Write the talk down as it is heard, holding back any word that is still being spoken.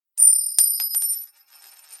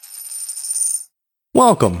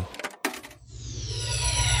Welcome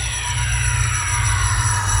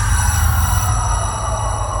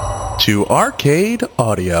to Arcade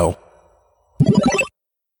Audio.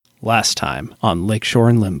 Last time on Lakeshore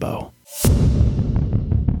and Limbo.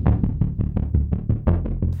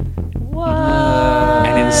 What?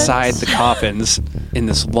 And inside the coffins, in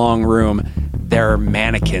this long room, there are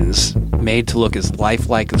mannequins made to look as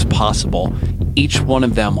lifelike as possible, each one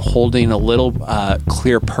of them holding a little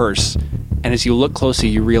clear purse. And as you look closely,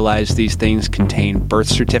 you realize these things contain birth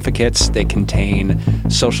certificates, they contain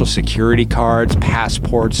social security cards,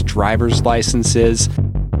 passports, driver's licenses.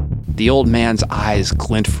 The old man's eyes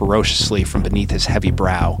glint ferociously from beneath his heavy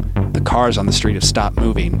brow. The cars on the street have stopped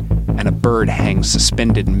moving, and a bird hangs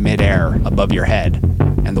suspended in midair above your head,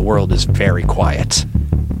 and the world is very quiet.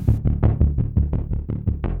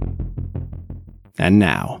 And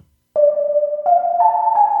now...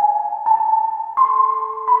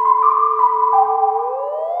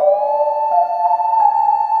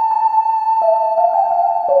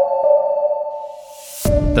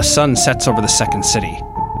 the sun sets over the second city.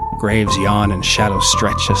 Graves yawn and shadows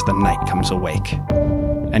stretch as the night comes awake.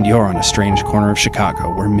 And you're on a strange corner of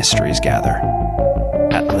Chicago where mysteries gather.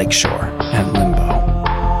 At Lakeshore and Limbo.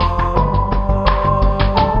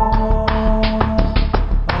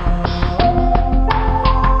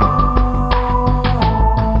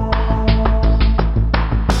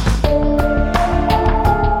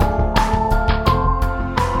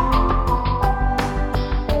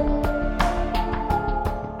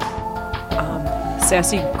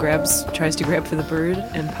 Sassy tries to grab for the bird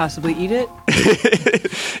and possibly eat it.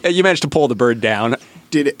 You managed to pull the bird down.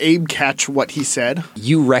 Did Abe catch what he said?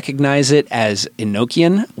 You recognize it as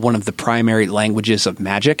Enochian, one of the primary languages of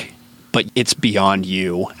magic, but it's beyond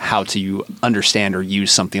you how to understand or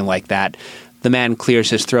use something like that. The man clears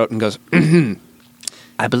his throat and goes,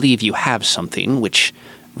 I believe you have something which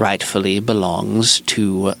rightfully belongs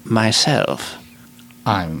to myself.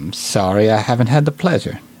 I'm sorry, I haven't had the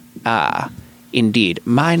pleasure. Ah, indeed.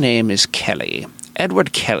 My name is Kelly,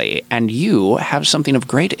 Edward Kelly, and you have something of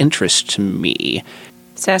great interest to me.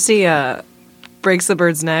 Sassy breaks the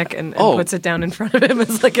bird's neck and puts it down in front of him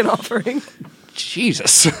as like an offering.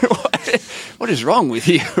 Jesus. What is wrong with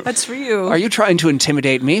you? That's for you. Are you trying to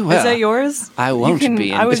intimidate me? Well, is that yours? I won't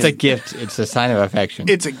be. It's a gift. It's a sign of affection.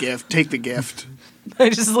 It's a gift. Take the gift. I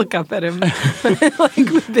just look up at him like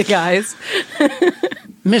with big eyes.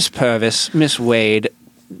 Miss Purvis, Miss Wade,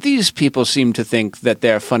 these people seem to think that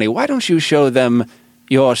they're funny. Why don't you show them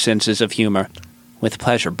your senses of humor? With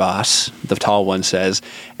pleasure, boss, the tall one says,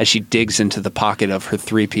 as she digs into the pocket of her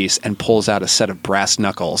three-piece and pulls out a set of brass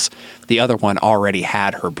knuckles. The other one already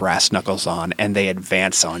had her brass knuckles on, and they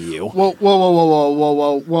advance on you. Whoa, whoa, whoa, whoa,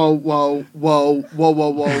 whoa, whoa, whoa, whoa, whoa,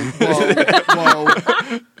 whoa, whoa,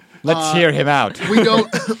 whoa. Let's hear him out. We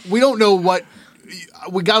don't know what...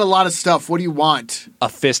 We got a lot of stuff. What do you want? A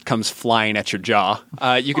fist comes flying at your jaw.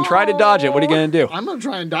 You can try to dodge it. What are you going to do? I'm going to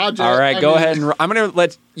try and dodge it. All right, go ahead. And I'm going to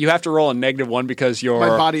let you have to roll a -1 because my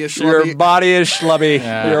body is schlubby. Your body is schlubby.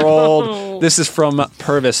 Yeah. You're old. This is from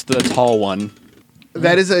Purvis, the tall one.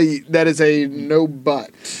 That is a no butt.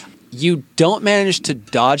 You don't manage to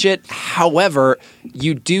dodge it. However,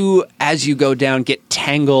 you do, as you go down, get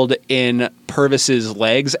tangled in Purvis's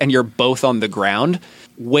legs, and you're both on the ground.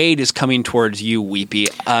 Wade is coming towards you, Weepy.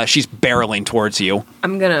 She's barreling towards you.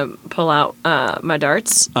 I'm gonna pull out my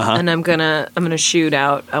darts, and I'm gonna shoot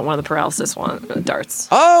out one of the paralysis darts.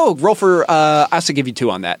 Oh, roll for. I also give you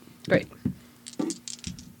 2 on that. Great.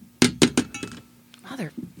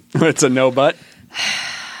 Mother. It's a no butt.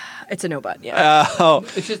 It's a no butt. Yeah.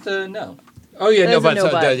 It's just a no. Oh, yeah, no, but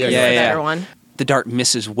yeah. One. The dart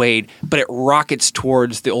misses Wade, but it rockets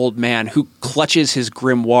towards the old man who clutches his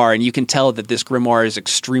grimoire, and you can tell that this grimoire is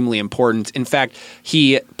extremely important. In fact,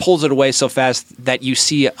 he pulls it away so fast that you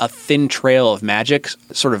see a thin trail of magic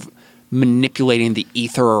sort of manipulating the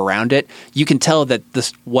ether around it. You can tell that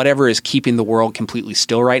this whatever is keeping the world completely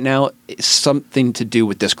still right now is something to do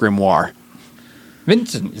with this grimoire.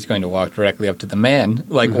 Vincent is going to walk directly up to the man,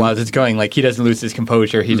 while it's going. He doesn't lose his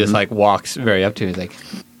composure. He just, walks very up to it. He's like...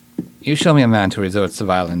 You show me a man who resorts to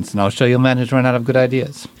violence, and I'll show you a man who's run out of good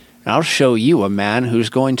ideas. I'll show you a man who's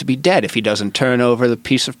going to be dead if he doesn't turn over the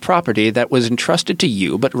piece of property that was entrusted to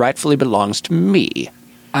you but rightfully belongs to me.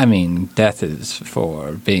 I mean, death is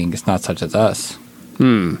for beings not such as us.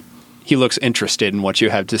 He looks interested in what you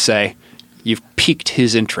have to say. You've piqued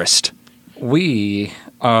his interest. We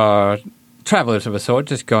are travelers of a sort,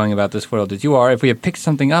 just going about this world as you are. If we have picked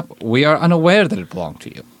something up, we are unaware that it belonged to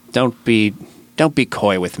you. Don't be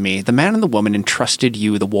coy with me. The man and the woman entrusted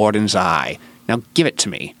you the warden's eye. Now give it to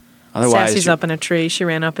me. Otherwise, Sassy's up in a tree. She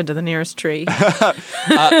ran up into the nearest tree.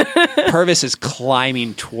 Purvis is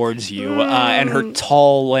climbing towards you, and her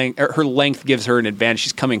her length gives her an advantage.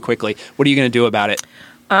 She's coming quickly. What are you going to do about it?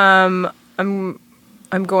 I'm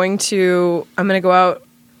going to go out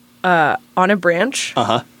on a branch.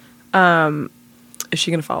 Is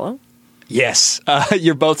she going to follow? Yes.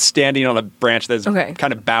 You're both standing on a branch that's Okay.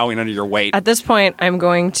 kind of bowing under your weight. At this point, I'm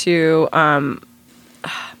going to.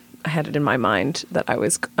 I had it in my mind that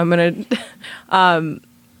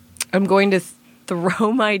I'm going to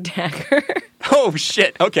throw my dagger Oh,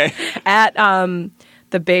 shit. Okay. at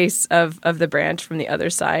the base of the branch from the other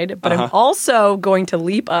side, but I'm also going to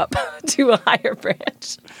leap up to a higher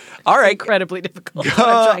branch. All right. Incredibly difficult. What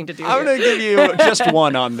I'm trying to do. I'm here. going to give you just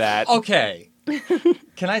one on that. Okay.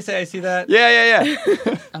 Can I say I see that? Yeah.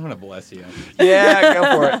 I'm going to bless you. Yeah, go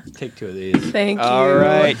for it. Take 2 of these. Thank you. All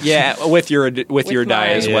right. Yeah, with your die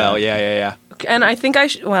as my- well. Yeah. And I think I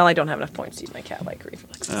should. Well, I don't have enough points to use my cat-like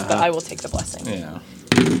reflexes, but I will take the blessing. Yeah.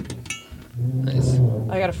 Nice.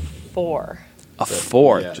 I got a 4. A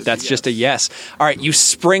 4. Yes. That's just a yes. All right, you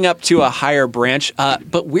spring up to a higher branch,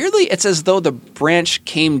 but weirdly, it's as though the branch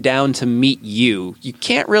came down to meet you. You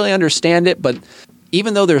can't really understand it, but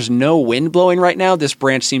even though there's no wind blowing right now, this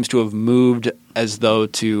branch seems to have moved as though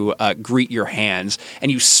to greet your hands, and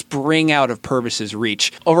you spring out of Purvis's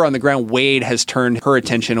reach. Over on the ground, Wade has turned her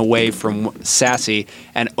attention away from Sassy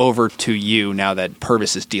and over to you now that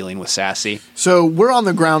Purvis is dealing with Sassy. So we're on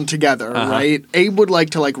the ground together, right? Abe would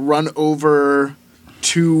like to run over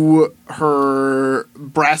to her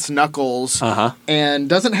brass knuckles and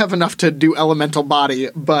doesn't have enough to do elemental body,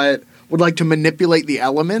 but would like to manipulate the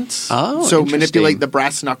elements. Oh, so interesting. manipulate the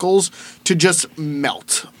brass knuckles to just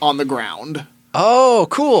melt on the ground. Oh,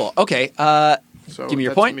 cool. Okay. So Give me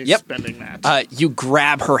your that's point. Me Yep. Spending that. You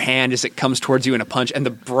grab her hand as it comes towards you in a punch, and the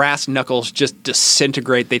brass knuckles just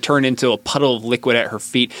disintegrate. They turn into a puddle of liquid at her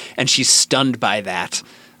feet, and she's stunned by that.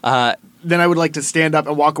 Then I would like to stand up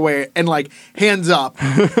and walk away and hands up,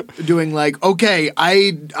 doing okay,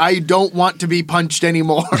 I don't want to be punched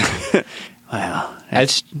anymore. Well,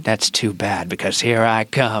 that's too bad because here I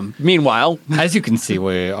come. Meanwhile, As you can see,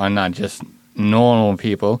 we are not just normal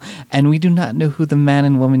people, and we do not know who the man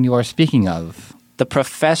and woman you are speaking of. the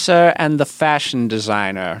professor and the fashion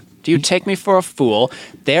designer. Do you take me for a fool?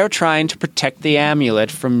 They're trying to protect the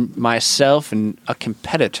amulet from myself and a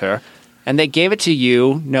competitor, and they gave it to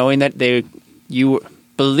you knowing that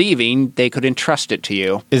believing they could entrust it to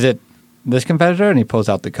you. Is it this competitor? And he pulls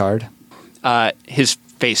out the card. His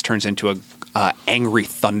face turns into a angry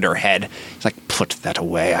thunderhead. He's like, put that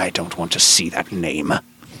away. I don't want to see that name.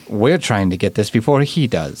 We're trying to get this before he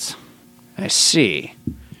does. I see.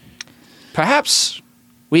 Perhaps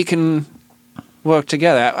we can work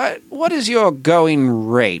together. What is your going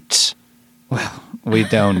rate? Well, we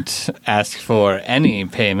don't ask for any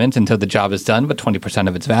payment until the job is done, but 20%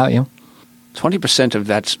 of its value. 20% of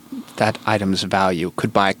that item's value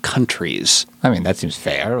could buy countries. I mean, that seems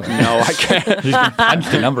fair. No, I can't. He's been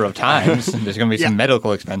punched a number of times, and there's going to be some Yeah.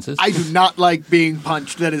 medical expenses. I do not like being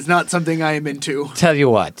punched. That is not something I am into. Tell you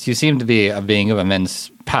what, you seem to be a being of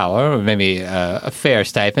immense power, or maybe a fair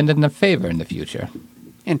stipend and a favor in the future.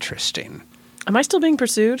 Interesting. Am I still being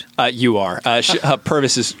pursued? You are.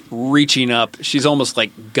 Purvis is reaching up. She's almost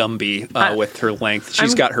like Gumby with her length.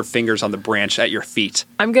 She's got her fingers on the branch at your feet.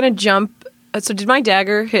 I'm going to jump. So did my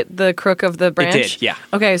dagger hit the crook of the branch? did, yeah.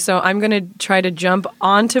 Okay, so I'm going to try to jump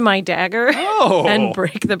onto my dagger Oh. and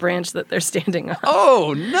break the branch that they're standing on.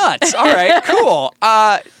 Oh, nuts. All right, cool.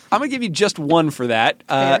 I'm going to give you just one for that.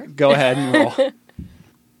 Fair. Go ahead and roll.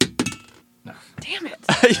 Damn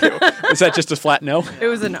it. Is that just a flat no? It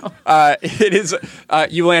was a no. It is.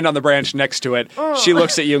 You land on the branch next to it. She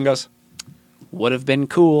looks at you and goes, would have been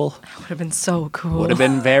cool. Would have been so cool. Would have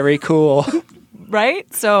been very cool.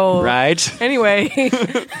 Right? So. Right? Anyway,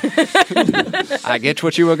 I get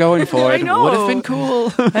what you were going for. I It know. would have been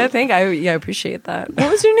cool. I think I appreciate that.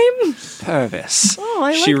 What was your name? Purvis. Oh,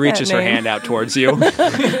 I She like reaches that her name. hand out towards you.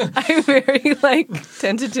 I very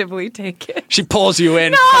tentatively take it. She pulls you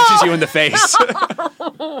in, punches you in the face.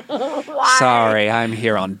 Sorry, I'm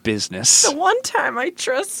here on business. The one time I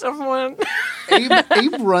trust someone.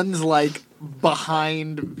 Abe runs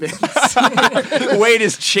behind Vince. Wade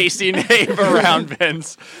is chasing Abe around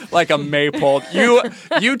Vince like a maypole.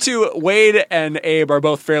 You two, Wade and Abe, are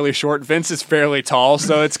both fairly short. Vince is fairly tall,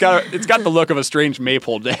 so it's got the look of a strange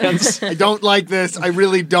maypole dance. I don't like this. I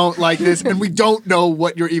really don't like this. And we don't know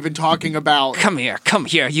what you're even talking about. Come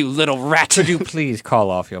here, you little rat. Could you please call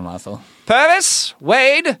off your muscle? Purvis,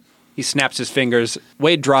 Wade, He snaps his fingers.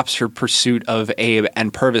 Wade drops her pursuit of Abe,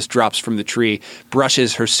 and Purvis drops from the tree,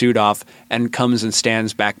 brushes her suit off, and comes and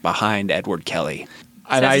stands back behind Edward Kelly.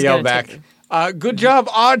 And I Sassy's yell gonna back, take good job,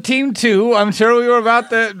 our team too. I'm sure we were about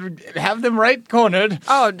to have them right cornered.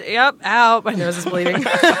 Oh, yep. Ow. My nose is bleeding.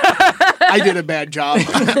 I did a bad job.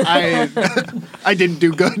 I didn't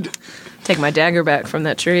do good. Take my dagger back from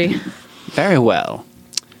that tree. Very well.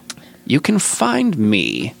 You can find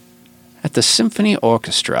me at the Symphony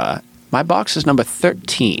Orchestra. My box is number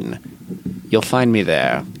 13. You'll find me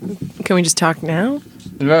there. Can we just talk now?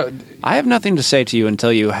 I have nothing to say to you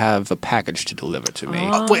until you have a package to deliver to me.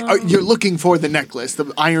 Wait, you're looking for the necklace,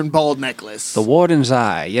 the iron ball necklace. The Warden's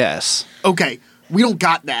Eye, yes. Okay, we don't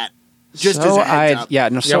got that. Just as So a heads I, up. yeah,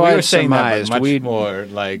 no, Yeah, so we I were saying that, surmised. but much We, more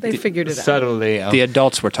like They figured it out. subtly. the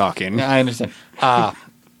adults were talking. I understand.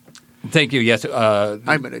 Thank you. Yes,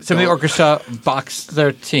 I'm an Symphony adult. Orchestra, box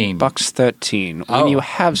 13. Box 13. Oh. When you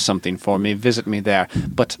have something for me, visit me there,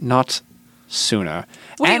 but not sooner.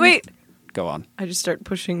 Wait. Go on. I just start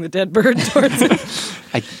pushing the dead bird towards him.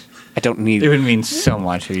 I don't need. It would mean so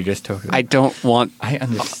much if you just took it. I don't want. I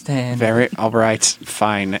understand. Very all right,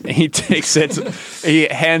 fine. He takes it. He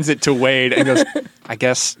hands it to Wade and goes, "I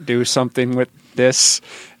guess do something with this."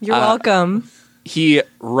 You're welcome. He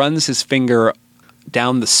runs his finger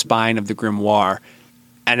down the spine of the grimoire,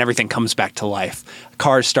 and everything comes back to life.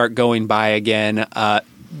 Cars start going by again.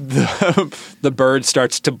 The bird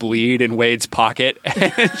starts to bleed in Wade's pocket,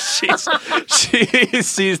 and she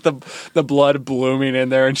sees the blood blooming in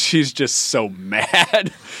there, and she's just so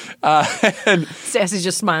mad. And Sassy's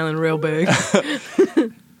just smiling real big.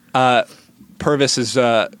 Purvis is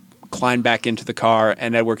climbed back into the car,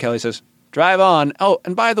 and Edward Kelly says, "Drive on. Oh,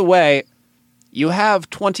 and by the way, you have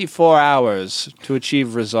 24 hours to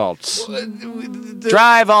achieve results.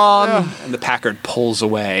 Drive on." And the Packard pulls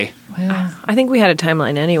away. I think we had a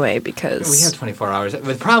timeline anyway because We have 24 hours. But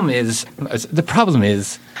the problem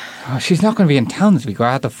is, she's not going to be in town this week.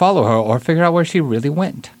 I have to follow her or figure out where she really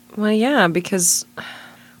went. Well, yeah, because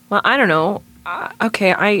I don't know.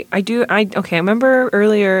 Okay, I remember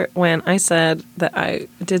earlier when I said that I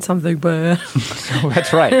did something bad.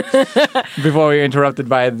 That's right. Before we were interrupted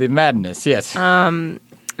by the madness, yes. And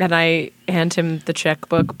I hand him the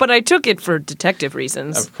checkbook, but I took it for detective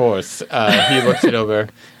reasons. Of course. He looks it over.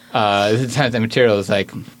 The material is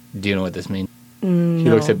like, do you know what this means? He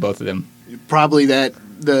looks at both of them. Probably that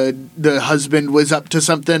the husband was up to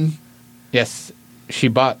something. Yes, she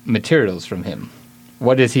bought materials from him.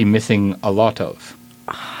 What is he missing a lot of?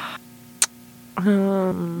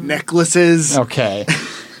 Necklaces. Okay.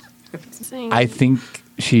 I think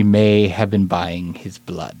she may have been buying his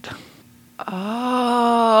blood.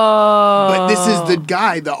 Oh. But this is the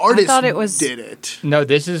guy, the artist thought it was- did it. No,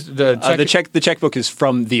 this is the The checkbook is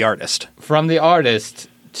from the artist. from the artist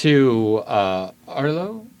to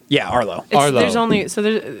Arlo. Yeah, Arlo. Arlo. There's only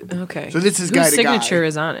okay. So this is Whose guy to signature guy.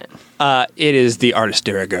 is on it. It is the artist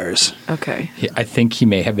de rigueurs. Okay. I think he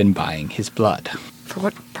may have been buying his blood. For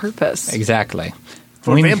what purpose? Exactly.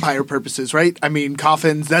 For vampire purposes, right? I mean,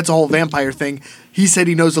 coffins, that's a whole vampire thing. He said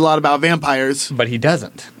he knows a lot about vampires. But he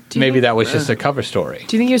doesn't. you Maybe think- that was just a cover story.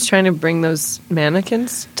 Do you think he was trying to bring those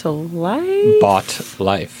mannequins to life? Bought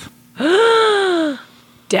life.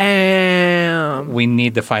 Damn. We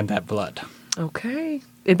need to find that blood. Okay.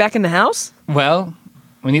 Back in the house? Well,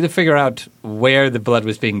 we need to figure out where the blood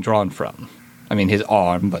was being drawn from. I mean, his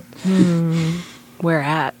arm, but Where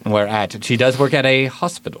at? where at? She does work at a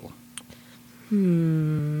hospital.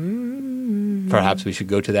 Perhaps we should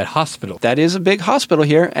go to that hospital. That is a big hospital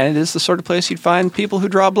here, and it is the sort of place you'd find people who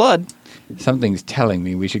draw blood. Something's telling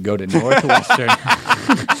me we should go to Northwestern.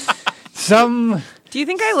 Do you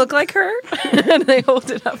think I look like her? And I hold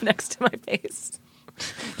it up next to my face.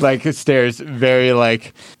 Like stares very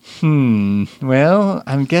like, well,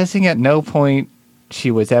 I'm guessing at no point she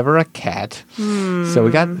was ever a cat. So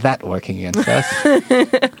we got that working against us.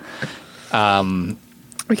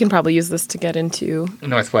 We can probably use this to get into.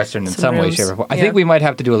 Northwestern in Some some way, rooms. shape, or form. I Yeah. think we might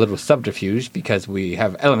have to do a little subterfuge because we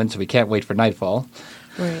have elements, so we can't wait for nightfall.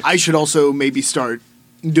 Right. I should also maybe start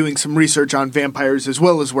doing some research on vampires as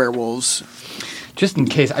well as werewolves. Just in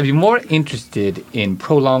case, I'd be more interested in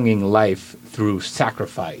prolonging life through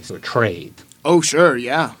sacrifice or trade. Oh, sure,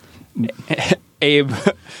 yeah. Abe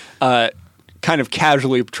kind of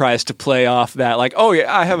casually tries to play off that, like, oh,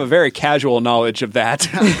 yeah, I have a very casual knowledge of that.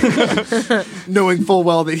 Knowing full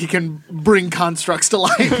well that he can bring constructs to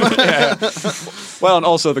life. Well, and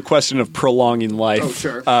also the question of prolonging life Oh,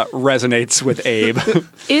 sure. resonates with Abe.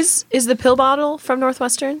 Is the pill bottle from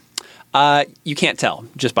Northwestern? You can't tell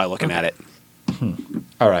just by looking at it.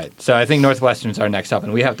 All right. So I think Northwestern's our next up,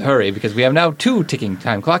 and we have to hurry because we have now 2 ticking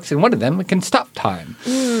time clocks, and one of them can stop time.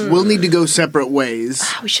 We'll need to go separate ways.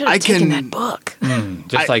 We should have taken that book.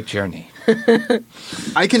 Just like Journey.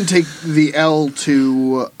 I can take the L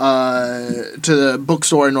to the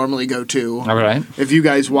bookstore I normally go to. All right. If you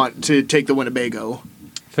guys want to take the Winnebago.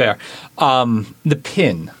 Fair. The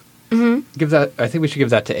pin. Give that. I think we should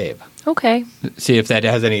give that to Abe. Okay. See if that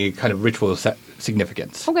has any kind of ritual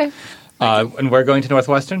significance. Okay. And we're going to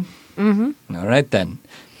Northwestern? Mm-hmm. All right, then.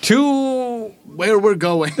 To where we're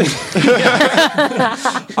going.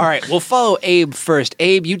 All right, we'll follow Abe first.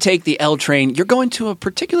 Abe, you take the L train. You're going to a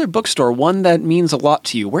particular bookstore, one that means a lot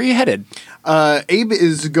to you. Where are you headed? Abe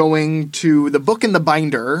is going to the Book and the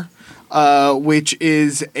Binder, which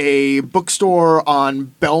is a bookstore on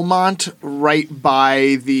Belmont, right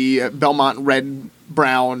by the Belmont Red,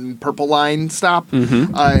 Brown, Purple Line stop.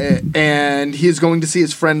 And he is going to see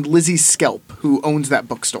his friend Lizzie Skelp, who owns that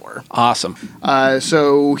bookstore. Awesome.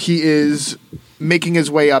 So he is making his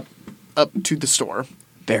way up to the store.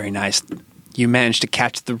 Very nice. You managed to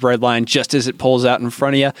catch the red line just as it pulls out in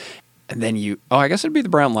front of you. And then I guess it'd be the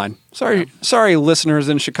brown line. Sorry, listeners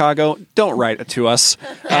in Chicago. Don't write it to us.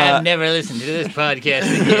 I've never listened to this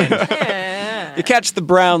podcast again. You catch the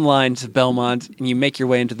brown line to Belmont, and you make your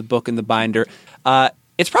way into the Book and the Binder.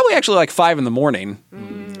 It's probably actually like 5 a.m.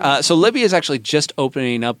 So Libby is actually just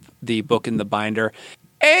opening up the Book and the Binder.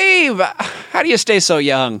 Abe, how do you stay so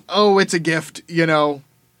young? Oh, it's a gift, Oh,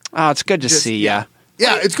 it's good to see ya.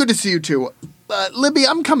 Yeah, it's good to see you too. Libby,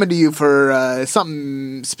 I'm coming to you for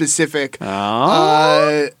something specific.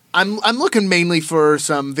 Oh? I'm looking mainly for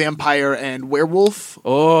some vampire and werewolf.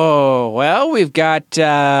 Oh, well, we've got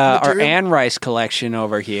our Material? Anne Rice collection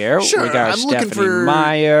over here. Sure, we got our I'm looking Stephanie for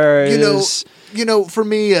Myers. For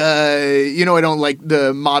me, I don't like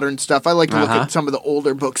the modern stuff. I like to look at some of the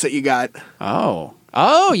older books that you got.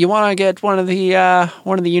 Oh, you want to get one of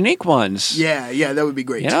the unique ones? Yeah, that would be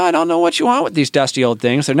great. I don't know what you want with these dusty old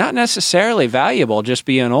things. They're not necessarily valuable just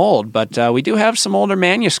being old, but we do have some older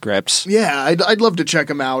manuscripts. Yeah, I'd love to check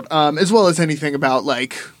them out, as well as anything about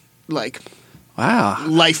like wow,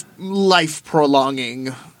 life prolonging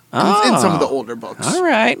in some of the older books. All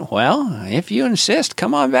right, well, if you insist,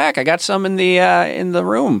 come on back. I got some in the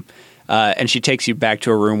room. And she takes you back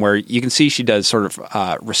to a room where you can see she does sort of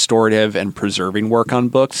restorative and preserving work on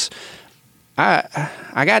books.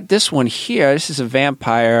 I got this one here. This is a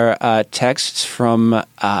vampire text. It's from,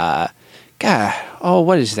 what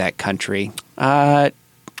is that country?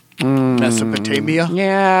 Mesopotamia?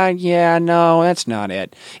 Yeah, no, that's not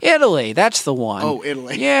it. Italy, that's the one. Oh,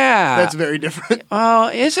 Italy. Yeah. That's very different. Oh,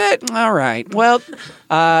 is it? All right. Well,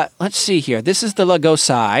 let's see here. This is the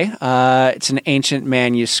Lagosai. It's an ancient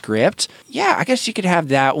manuscript. Yeah, I guess you could have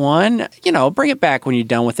that one. Bring it back when you're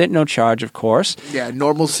done with it. No charge, of course. Yeah,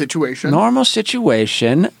 normal situation.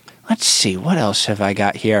 Let's see. What else have I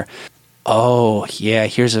got here? Oh, yeah,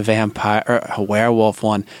 here's a a werewolf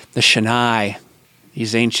one. The Shanai.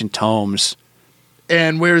 These ancient tomes.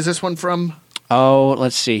 And where is this one from? Oh,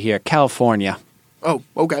 let's see here. California. Oh,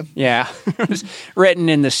 okay. Yeah. It was written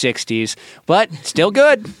in the 60s, but still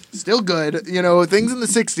good. Still good. Things in the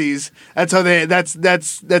 60s.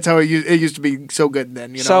 That's how it used to be so good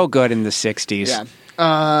then, So good in the 60s.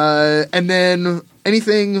 Yeah. And then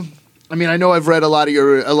anything, I know I've read a lot of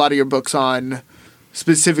your books on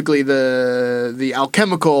specifically the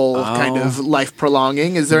alchemical kind of life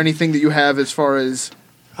prolonging. Is there anything that you have as far as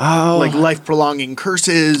like life prolonging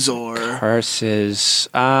curses or curses?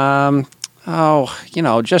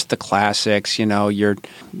 Just the classics.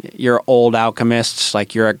 Your old alchemists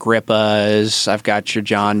like your Agrippas. I've got your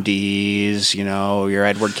John Dees. Your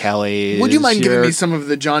Edward Kellys. Would you mind giving me some of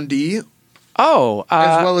the John Dee? As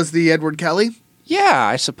well as the Edward Kelly? Yeah,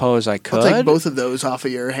 I suppose I could. I'll take both of those off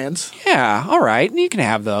of your hands. Yeah, all right. You can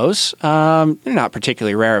have those. They're not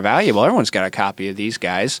particularly rare or valuable. Everyone's got a copy of these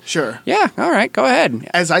guys. Sure. Yeah, all right. Go ahead.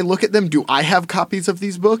 As I look at them, do I have copies of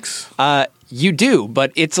these books? You do,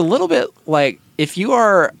 but it's a little bit like if you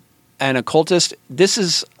are an occultist, this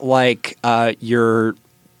is like your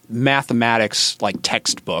mathematics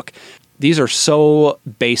textbook. These are so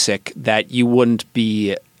basic that you're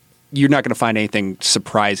not going to find anything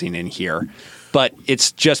surprising in here. But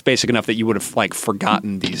it's just basic enough that you would have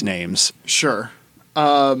forgotten these names. Sure.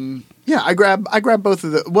 Yeah, I grab both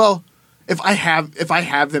of the. Well, if I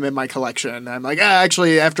have them in my collection, I'm like,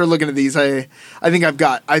 actually, after looking at these, I think I've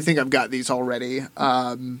got these already.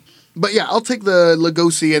 But yeah, I'll take the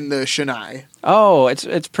Lugosi and the Shanai. Oh,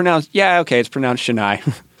 it's pronounced. Yeah, okay, it's pronounced Shanai.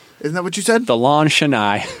 Isn't that what you said? The Lawn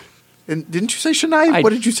Shanai. And didn't you say Shanai?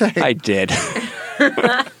 What did you say? I did.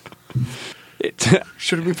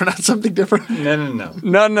 Should we pronounce something different? No.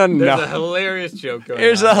 No. There's a hilarious joke going on.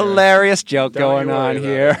 There's a here. hilarious joke Don't going you worry on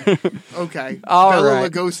about here. Okay. All Bela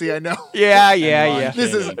right. Lugosi, I know. Yeah.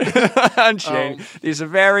 This is Unchained. These are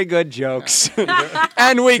very good jokes.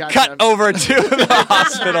 And we Gotcha. cut over to the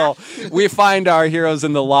hospital. We find our heroes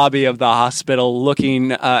in the lobby of the hospital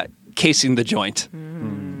looking, casing the joint.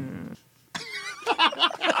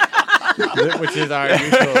 Which is our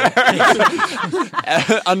usual.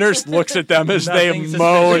 A nurse looks at them as they Nothing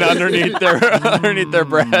moan underneath their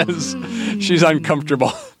breaths. She's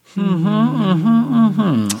uncomfortable. Should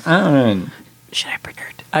I bring her?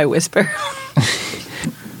 I whisper.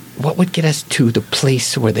 What would get us to the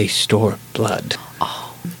place where they store blood?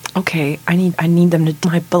 Okay, I need them to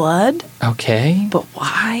my blood, Okay. but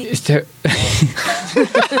why? Is there?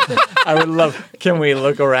 I would love. Can we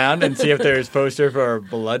look around and see if there's poster for a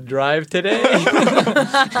blood drive today?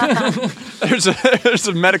 There's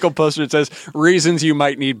a medical poster that says reasons you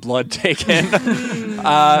might need blood taken.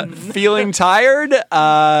 Feeling tired?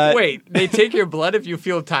 Wait, they take your blood if you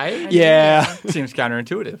feel tired? Yeah. Seems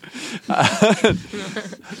counterintuitive.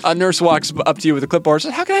 A nurse walks up to you with a clipboard and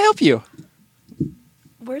says, "How can I help you?"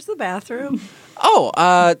 Where's the bathroom? Oh,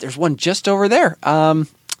 there's one just over there.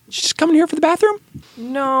 Just coming here for the bathroom?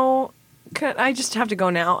 No, I just have to go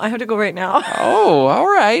now. I have to go right now. Oh, all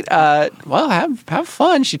right. Well, have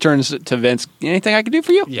fun. She turns to Vince. Anything I can do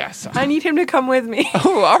for you? Yes. I need him to come with me.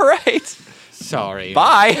 Oh, all right. Sorry.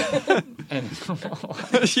 Bye.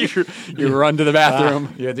 you run to the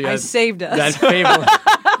bathroom. You're the I saved us.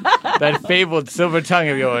 that fabled silver tongue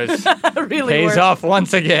of yours really pays worked. off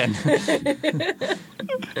once again.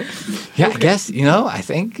 Yeah, I guess, I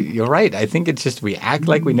think you're right. I think it's just we act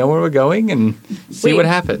like we know where we're going and see Wait. what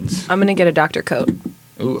happens. I'm gonna get a doctor coat.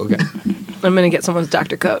 Ooh, okay. I'm gonna get someone's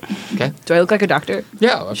doctor coat. Okay. Do I look like a doctor?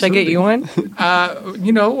 Yeah, Should I get you one?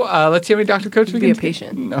 let's see how many doctor coats we Be can a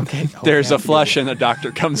patient. Okay. There's a flush and a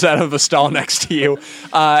doctor comes out of the stall next to you.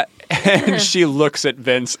 And she looks at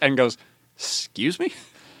Vince and goes, "Excuse me?"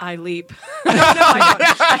 I leap. No, I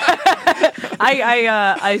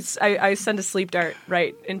don't. I send a sleep dart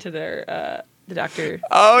right into the doctor.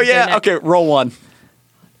 Oh, yeah. neck. Okay, roll one.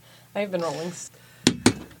 I've been rolling.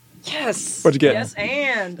 Yes. What'd you get? Yes,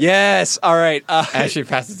 and Yes. All right. As she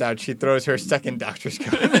passes out, she throws her second doctor's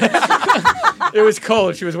coat. It was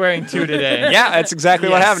cold. She was wearing two today. Yeah, that's exactly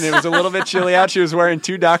what Yes. happened. It was a little bit chilly out. She was wearing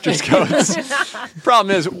two doctor's coats.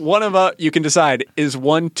 Problem is, one of you can decide, is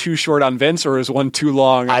one too short on Vince or is one too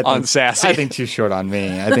long on Sassy? I think too short on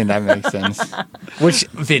me. I think that makes sense. Which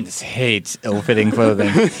Vince hates ill-fitting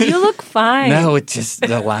clothing. you look fine. No, it's just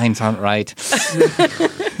the lines aren't right.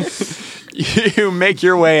 You make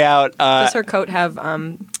your way out. Does her coat have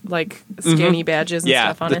like scanny badges and Yeah,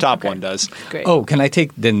 stuff on the it? top Okay. one does. Great. Oh, can I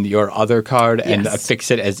take then your other card and Yes. affix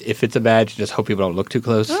it as if it's a badge? Just hope people don't look too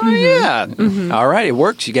close. Oh, yeah. All right, it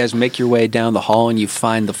works. You guys make your way down the hall and you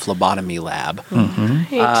find the phlebotomy lab.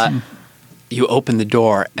 Right. You open the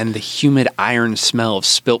door, and the humid iron smell of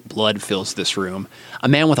spilt blood fills this room. A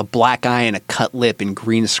man with a black eye and a cut lip and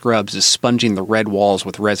green scrubs is sponging the red walls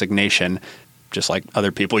with resignation, just like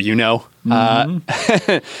other people you know.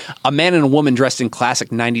 A man and a woman dressed in classic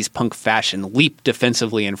 90s punk fashion leap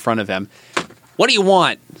defensively in front of him. "What do you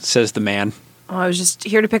want?" says the man. Oh, I was just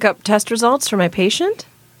here to pick up test results for my patient.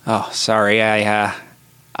 "Oh, sorry, I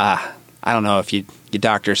don't know if you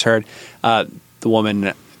doctors heard." The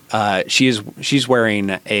woman, she's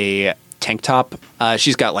wearing a tank top.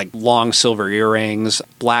 She's got like long silver earrings,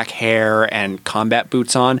 black hair, and combat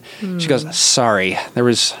boots on. She goes, "Sorry,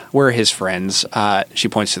 we're his friends." She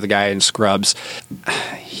points to the guy in scrubs.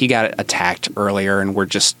 "He got attacked earlier, and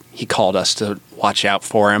he called us to watch out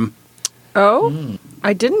for him." Oh,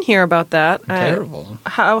 I didn't hear about that. Terrible.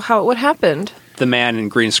 What happened? The man in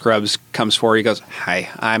green scrubs comes forward. He goes,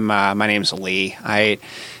 "Hi, my name's Lee.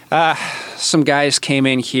 Some guys came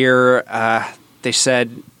in here. They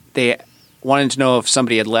said they wanted to know if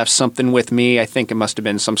somebody had left something with me. I think it must have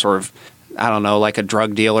been some sort of, I don't know, like a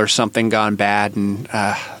drug deal or something gone bad. And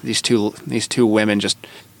these two women just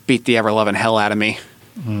beat the ever-loving hell out of me."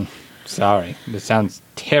 Sorry. This sounds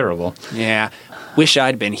terrible. "Yeah. Wish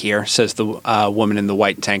I'd been here," says the woman in the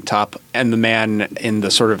white tank top. And the man in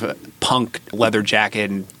the sort of punk leather jacket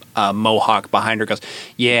and mohawk behind her goes,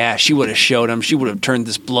 "Yeah, she would have showed him. She would have turned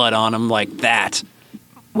this blood on him like that."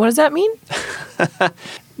 What does that mean?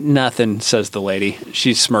 "Nothing," says the lady.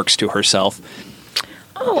 She smirks to herself.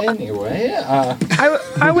 Anyway,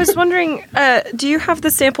 I was wondering, do you have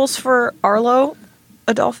the samples for Arlo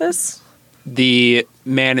Adolphus? The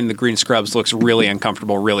man in the green scrubs looks really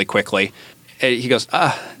uncomfortable really quickly. He goes,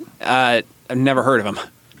 I've never heard of him."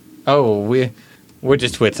 oh, We're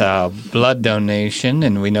just with a blood donation,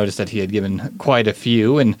 and we noticed that he had given quite a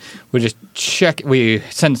few, and we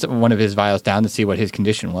sent one of his vials down to see what his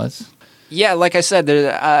condition was. Yeah, like I said,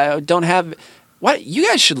 don't have... What? You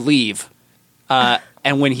guys should leave.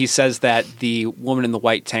 And when he says that, the woman in the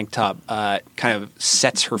white tank top kind of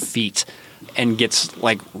sets her feet and gets,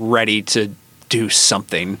 like, ready to do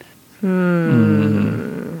something.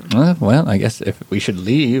 Well, I guess if we should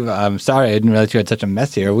leave. I'm sorry, I didn't realize you had such a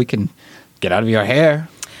mess here. We can get out of your hair.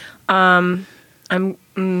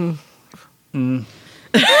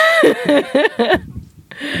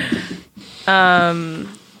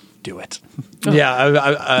 Do it.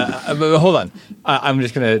 Yeah, hold on. I'm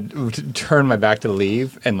just going to turn my back to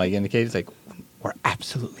leave and, like, indicate it's like, we're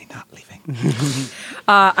absolutely not leaving.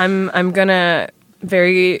 I'm gonna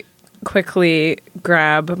very quickly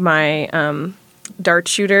grab my dart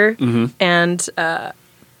shooter and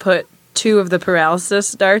put 2 of the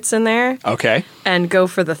paralysis darts in there. Okay. And go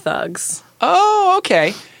for the thugs. Oh,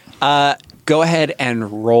 okay. Go ahead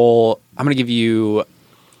and roll. I'm gonna give you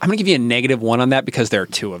a -1 on that because there are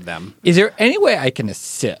 2 of them. Is there any way I can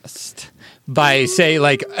assist by, say,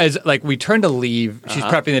 like, as like we turn to leave, she's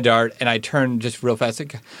prepping the dart, and I turn just real fast,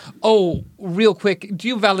 like, oh, real quick, do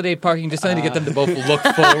you validate parking? Just something to get them to both look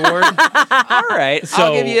forward. All right.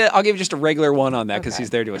 So, I'll give you just a regular 1 on that because he's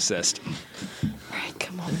there to assist. All right,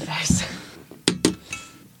 come on, guys.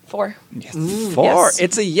 4. Yes. 4. Yes.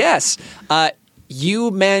 It's a yes.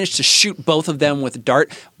 You managed to shoot both of them with a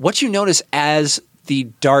dart. What you notice as the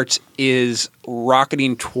dart is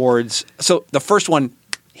rocketing towards... So the first one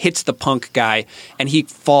hits the punk guy, and he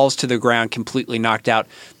falls to the ground completely knocked out.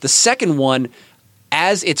 The second one,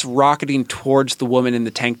 as it's rocketing towards the woman in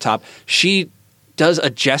the tank top, she does a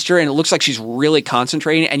gesture, and it looks like she's really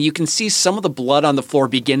concentrating, and you can see some of the blood on the floor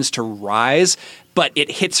begins to rise, but it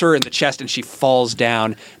hits her in the chest, and she falls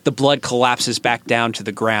down. The blood collapses back down to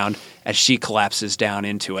the ground as she collapses down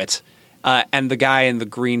into it. And the guy in the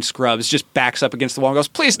green scrubs just backs up against the wall and goes,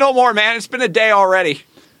 "Please, no more, man. It's been a day already."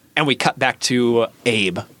 And we cut back to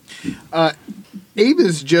Abe. Abe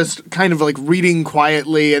is just kind of like reading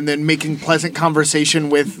quietly and then making pleasant conversation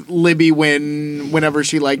with Libby whenever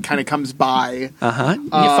she like kind of comes by.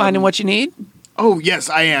 You finding what you need? Oh yes,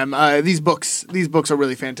 I am. These books are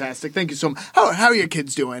really fantastic. Thank you so much. How are your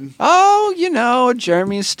kids doing? Oh,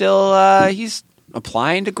 Jeremy's still he's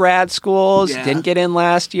applying to grad schools. Yeah. Didn't get in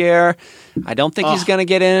last year. I don't think he's going to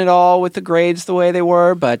get in at all with the grades the way they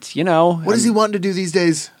were, but What is he wanting to do these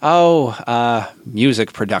days?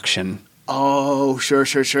 Music production. Oh, sure.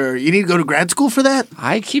 You need to go to grad school for that?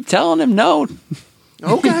 I keep telling him no.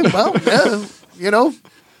 Okay, well, yeah,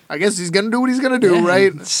 I guess he's going to do what he's going to do,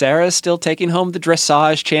 right? Sarah's still taking home the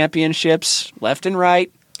dressage championships left and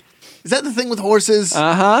right. Is that the thing with horses?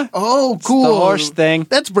 Uh-huh. Oh, cool. It's the horse thing.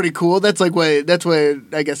 That's pretty cool. That's what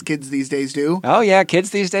I guess kids these days do. Oh, yeah. Kids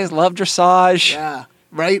these days love dressage. Yeah,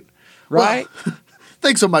 right? Right? Well,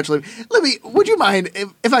 thanks so much, Libby. Libby, would you mind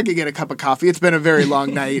if I could get a cup of coffee? It's been a very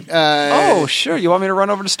long night. Oh, sure. You want me to run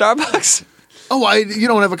over to Starbucks? Oh, you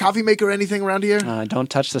don't have a coffee maker or anything around here? Don't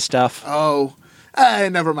touch the stuff. Oh,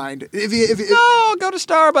 never mind. No, go to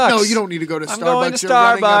Starbucks. No, you don't need to go to Starbucks. I'm going to You're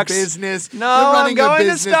running a Starbucks. business. No, You're running I'm going a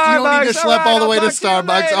business. to Starbucks. You don't need to schlep all the way to Starbucks.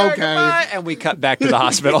 Later. Okay. Goodbye. And we cut back to the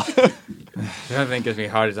hospital. The other thing gives me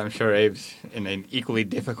hard is I'm sure Abe's in an equally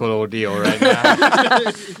difficult ordeal right now.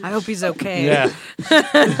 I hope he's okay. Yeah.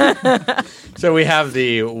 So we have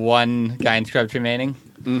the one guy in scrubs remaining.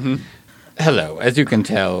 Mm-hmm. Hello. As you can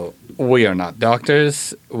tell, we are not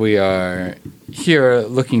doctors. We are here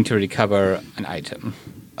looking to recover an item.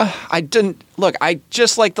 I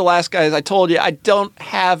just like the last guys, I told you, I don't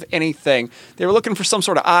have anything. They were looking for some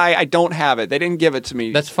sort of eye. I don't have it. They didn't give it to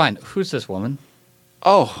me. That's fine. Who's this woman?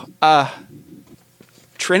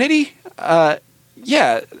 Trinity? Yeah,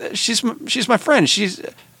 she's my friend. She's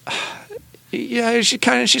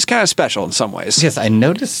kind of special in some ways. Yes, I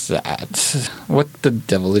noticed that. What the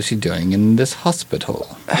devil is she doing in this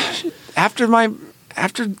hospital? After my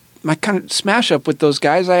kind of smash up with those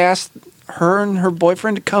guys, I asked her and her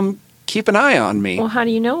boyfriend to come keep an eye on me. Well, how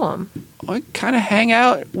do you know him? We kind of hang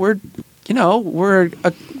out. We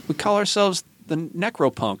call ourselves the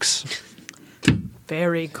Necropunks.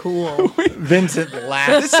 Very cool. Vincent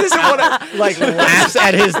laughs. This isn't what laughs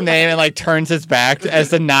at his name and turns his back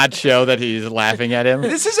as to not show that he's laughing at him.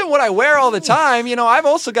 This isn't what I wear all the time. I've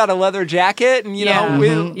also got a leather jacket, and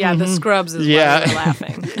the scrubs is why we're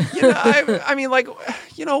laughing.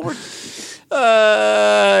 We're.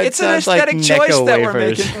 It's an aesthetic choice that we're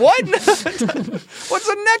making. What? What's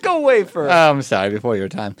a Necco wafer? Oh, I'm sorry, before your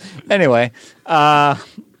time. Anyway,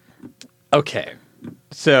 okay.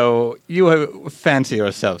 So you fancy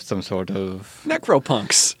yourself some sort of...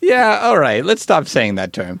 Necropunks. Yeah, all right. Let's stop saying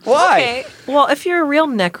that term. Why? Okay. Well, if you're a real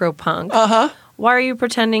necropunk, why are you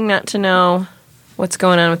pretending not to know what's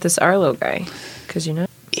going on with this Arlo guy? Because you know.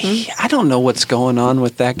 I don't know what's going on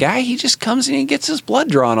with that guy. He just comes in and gets his blood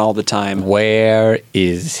drawn all the time. Where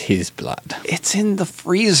is his blood? It's in the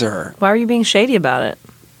freezer. Why are you being shady about it?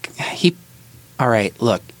 All right,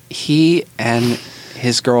 look. He and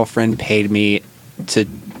his girlfriend paid me to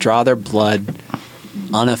draw their blood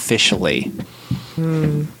unofficially.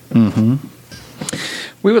 We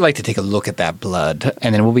would like to take a look at that blood,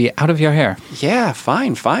 and then we'll be out of your hair. Yeah,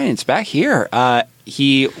 fine. It's back here.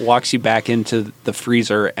 He walks you back into the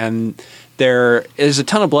freezer, and there is a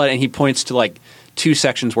ton of blood, and he points to like 2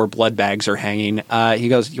 sections where blood bags are hanging. He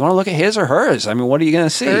goes, "You want to look at his or hers? I mean, what are you going to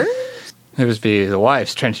see?" It was the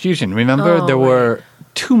wife's transfusion. Remember, there were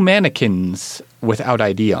 2 mannequins without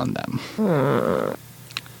ID on them.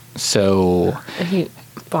 So... And he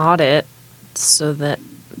bought it so that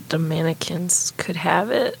the mannequins could have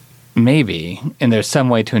it? Maybe. And there's some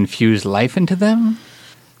way to infuse life into them?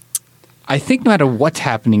 I think no matter what's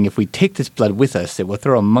happening, if we take this blood with us, it will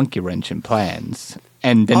throw a monkey wrench in plans.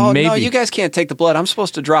 And then maybe... no, you guys can't take the blood. I'm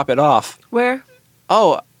supposed to drop it off. Where?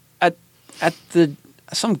 Oh, at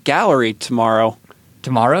some gallery tomorrow.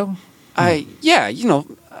 Tomorrow? Yeah, you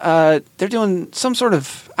know, they're doing some sort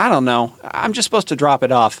of, I don't know. I'm just supposed to drop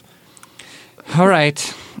it off. All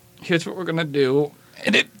right. Here's what we're going to do.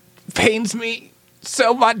 And it pains me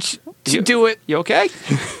so much to do it. You okay?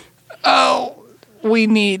 Oh, we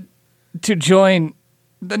need to join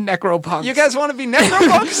the Necropunks. You guys want to be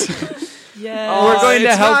necropunks? Yeah. We're going to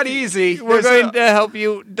it's help. not easy. We're going to help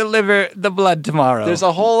you deliver the blood tomorrow. There's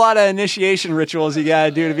a whole lot of initiation rituals you got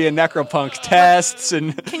to do to be a necropunk. Tests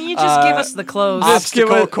and Can you just give us the clothes?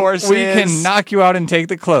 obstacle courses. We can knock you out and take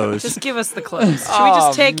the clothes. Just give us the clothes. Should we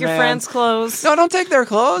just take your man. friends' clothes? No, don't take their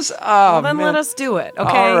clothes. Well, then let us do it,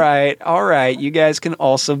 okay? All right. You guys can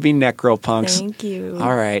also be necropunks. Thank you.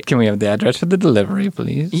 All right. Can we have the address for the delivery,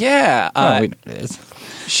 please? Yeah. We know what it is.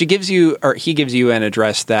 He gives you an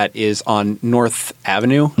address that is on North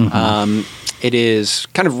Avenue. It is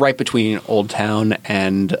kind of right between Old Town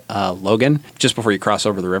and Logan, just before you cross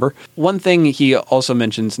over the river. One thing he also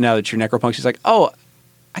mentions now that you're necropunks, he's like, "Oh,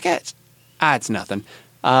 I guess it's nothing.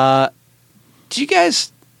 Did you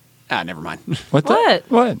guys? Never mind. What?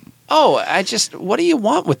 What? Oh, what do you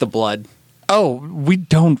want with the blood? Oh, we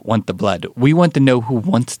don't want the blood. We want to know who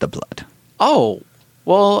wants the blood. Oh."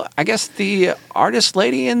 Well, I guess the artist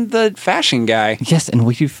lady and the fashion guy. Yes, and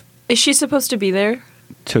we've... Is she supposed to be there?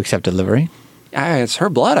 To accept delivery? It's her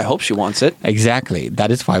blood. I hope she wants it. Exactly. That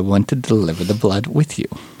is why I want to deliver the blood with you.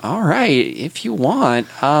 All right. If you want,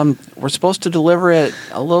 we're supposed to deliver it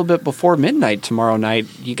a little bit before midnight tomorrow night.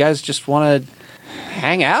 You guys just want to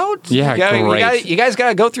hang out? Yeah, great. You guys got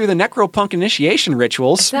to go through the necropunk initiation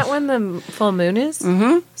rituals. Is that when the full moon is?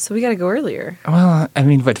 Mm-hmm. So we got to go earlier. Well, I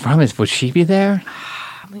mean, but promise, would she be there?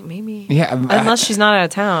 Maybe. Yeah. Unless she's not out of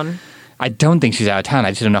town. I don't think she's out of town.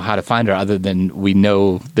 I just don't know how to find her other than we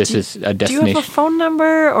know this is a destination. Do you have a phone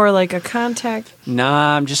number or like a contact?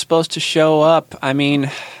 Nah, I'm just supposed to show up. I mean,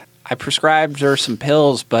 I prescribed her some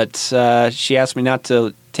pills, but she asked me not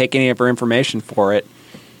to take any of her information for it.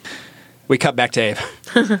 We cut back to Abe.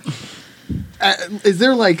 Is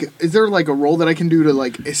there like a roll that I can do to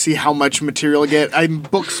like see how much material I get? I'm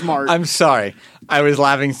book smart. I'm sorry. I was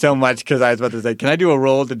laughing so much because I was about to say, can I do a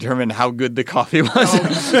roll to determine how good the coffee was?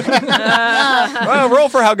 Well, roll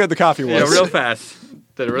for how good the coffee was. Yeah, real fast.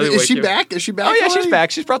 Did it really Is she back? Is she back? Oh yeah, she's already?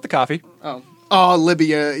 back. She's brought the coffee. Oh, Libby,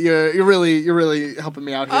 you're really helping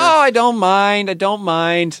me out here. Oh, I don't mind.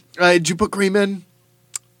 Did you put cream in?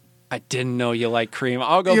 I didn't know you like cream.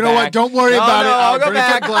 I'll go back. You know what? Don't worry about it. I'll I'll go drink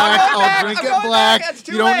back. it black. I'll drink it black. It's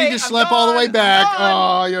too You don't late. need to schlep I'm all the way done. back.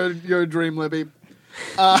 I'm done. Oh, you're a dream, Libby.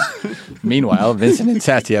 Meanwhile, Vincent and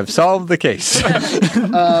Sassy have solved the case.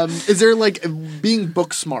 Is there like being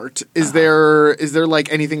book smart? Is there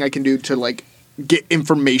like anything I can do to like get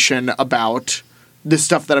information about the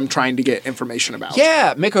stuff that I'm trying to get information about?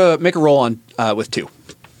 Yeah, make a roll on with 2.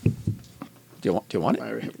 Do you want it? I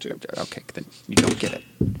already have 2. Okay, then you don't get it.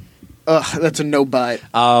 Ugh, that's a no but.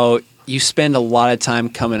 Oh, you spend a lot of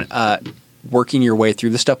time working your way through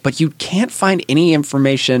the stuff, but you can't find any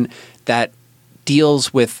information that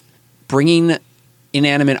deals with bringing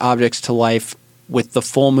inanimate objects to life with the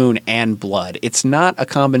full moon and blood. It's not a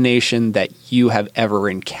combination that you have ever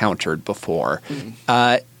encountered before.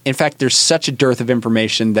 In fact, there's such a dearth of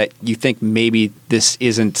information that you think maybe this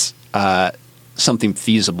isn't something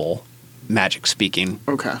feasible, magic speaking.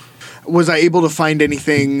 Okay. Was I able to find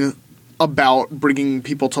anything about bringing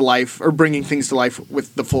people to life or bringing things to life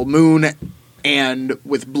with the full moon and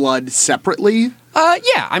with blood separately?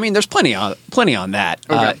 Yeah, I mean, there's plenty on that.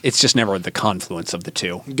 Okay. It's just never the confluence of the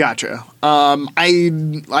two. Gotcha.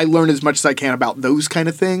 I learn as much as I can about those kind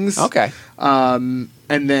of things. Okay. And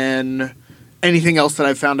then anything else that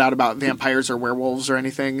I've found out about vampires or werewolves or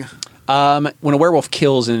anything? When a werewolf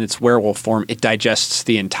kills in its werewolf form, it digests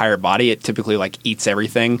the entire body. It typically eats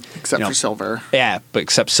everything Except for silver. Yeah, but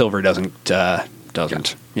except silver doesn't.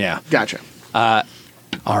 Yeah. Gotcha.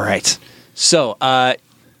 All right. So,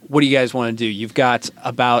 what do you guys want to do? You've got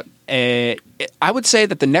about I would say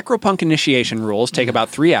that the Necropunk initiation rules take about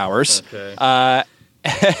 3 hours. Okay.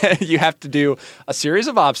 You have to do a series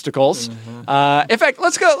of obstacles. In fact,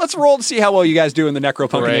 let's roll to see how well you guys do in the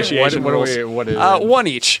Necropunk Great. initiation What rules. what is it? One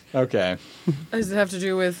each. Okay. Does it have to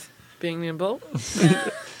do with being nimble?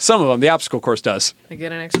 Some of them. The obstacle course does. I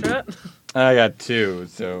get an extra? I got 2,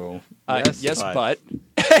 so... Yes, but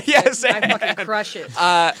yes, I fucking crush it.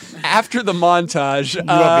 after the montage, You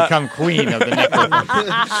have become queen of the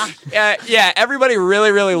Necropunk. yeah, everybody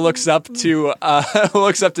really looks up to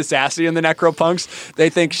Sassy and the Necropunks. They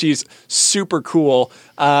think she's super cool.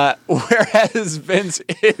 Whereas Vince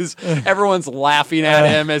everyone's laughing at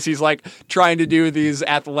him as he's trying to do these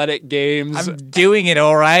athletic games. I'm doing it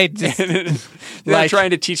all right. They're trying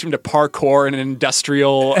to teach him to parkour in an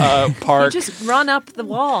industrial park. Just run up the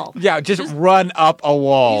wall. Yeah, just run up a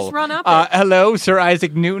wall. Just run up it. Hello, Sir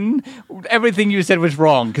Isaac Newton. Everything you said was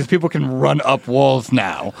wrong because people can run up walls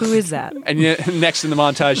now. Who is that? And next in the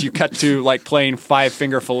montage, you cut to playing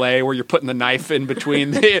 5-finger fillet, where you're putting the knife in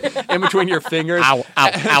between your fingers. Ow,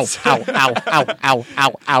 ow, ow, ow, ow, ow, ow,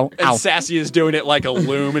 ow, ow, And ow. Sassy is doing it like a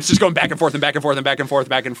loom. It's just going back and forth and back and forth and back and forth,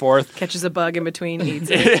 back and forth. Catches a bug in between, eats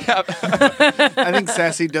it. I think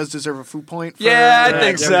Sassy does deserve a foo point. Yeah, I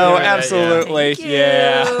think there so. we go. Yeah, Absolutely. Thank you.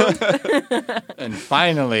 Yeah. And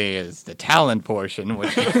finally is the talent portion,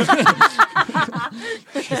 which And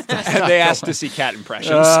they asked to see cat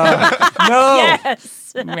impressions. no,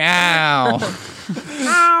 Yes. meow.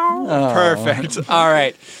 Perfect. All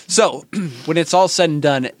right. So when it's all said and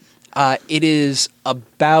done, it is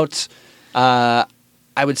about, I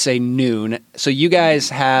would say, noon. So you guys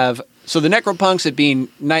have... So the Necropunks, it being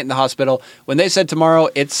night in the hospital, when they said tomorrow,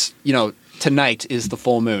 it's, tonight is the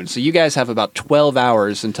full moon. So you guys have about 12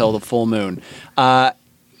 hours until the full moon.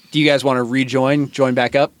 Do you guys want to join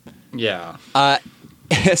back up? Yeah.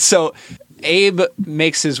 So Abe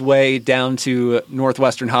makes his way down to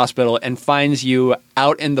Northwestern Hospital and finds you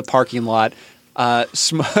out in the parking lot.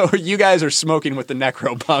 You guys are smoking with the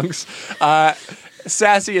Necropunks.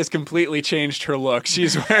 Sassy has completely changed her look.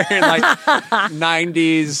 She's wearing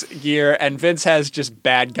 90s gear, and Vince has just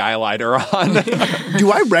bad guy lighter on.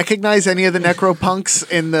 Do I recognize any of the Necropunks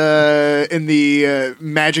in the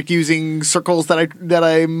magic using circles that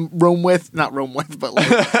I roam with? Not roam with, but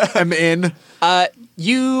I'm in.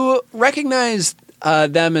 You recognize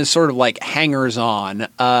them as sort of hangers on.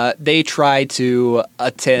 They try to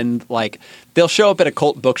attend they'll show up at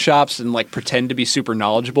occult bookshops and pretend to be super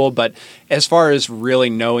knowledgeable, but as far as really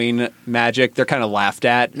knowing magic, they're kind of laughed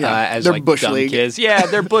at as they're Bush dumb League. kids. Yeah,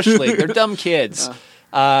 they're Bush League. They're dumb kids.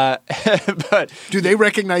 But Do they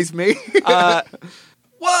recognize me?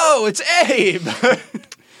 whoa, it's Abe.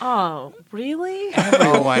 Oh, really?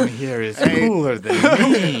 Everyone here is cooler than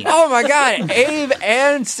me. Oh my God, Abe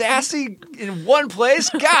and Sassy in one place?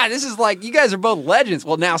 God, this is you guys are both legends.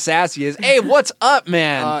 Well, now Sassy is. Abe, what's up,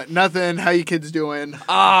 man? Nothing. How you kids doing?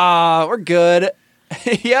 We're good.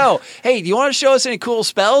 Yo, hey, do you want to show us any cool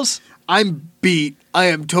spells? I'm beat. I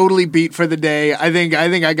am totally beat for the day. I think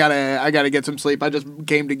I gotta get some sleep. I just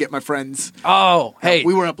came to get my friends. Oh, hey,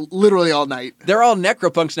 We were up literally all night. they're all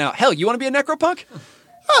Necropunks now. Hell, you want to be a Necropunk?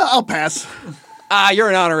 I'll pass. You're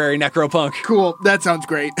an honorary Necropunk. Cool. That sounds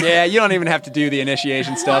great. Yeah, you don't even have to do the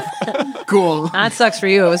initiation stuff. Cool. That sucks for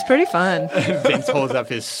you. It was pretty fun. Vince holds up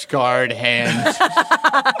his scarred hands.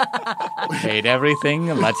 Paid everything.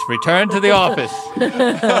 Let's return to the office. To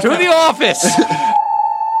the office.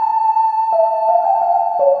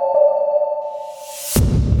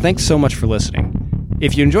 Thanks so much for listening.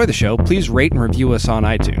 If you enjoy the show, please rate and review us on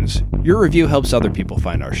iTunes. Your review helps other people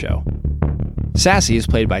find our show. Sassy is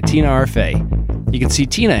played by Tina Arfey. You can see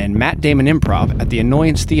Tina in Matt Damon Improv at the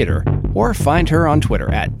Annoyance Theater, or find her on Twitter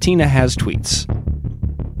at TinaHasTweets.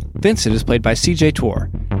 Vincent is played by CJ Tor.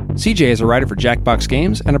 CJ is a writer for Jackbox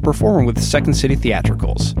Games and a performer with Second City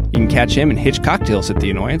Theatricals. You can catch him in Hitch Cocktails at the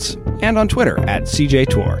Annoyance, and on Twitter at CJ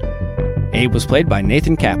Tor. Abe was played by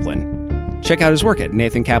Nathan Kaplan. Check out his work at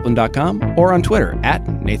nathankaplan.com or on Twitter at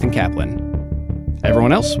Nathan Kaplan.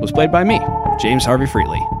 Everyone else was played by me, James Harvey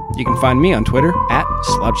Freely. You can find me on Twitter at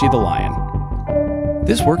Slouchy the Lion.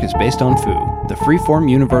 This work is based on Foo, the freeform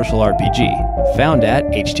universal RPG, found at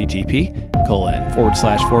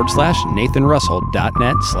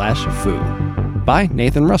http://nathanrussell.net/foo by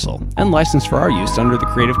Nathan Russell, and licensed for our use under the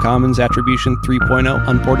Creative Commons Attribution 3.0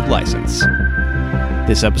 Unported license.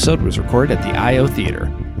 This episode was recorded at the I.O.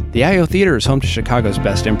 Theater. The I.O. Theater is home to Chicago's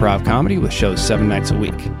best improv comedy with shows 7 nights a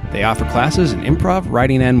week. They offer classes in improv,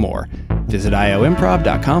 writing, and more. Visit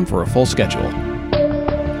ioimprov.com for a full schedule.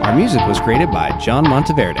 Our music was created by John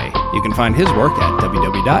Monteverde. You can find his work at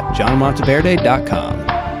www.johnmonteverde.com.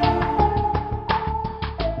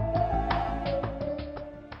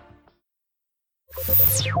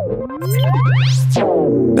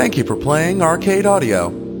 Thank you for playing Arcade Audio.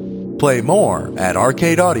 Play more at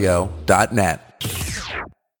arcadeaudio.net.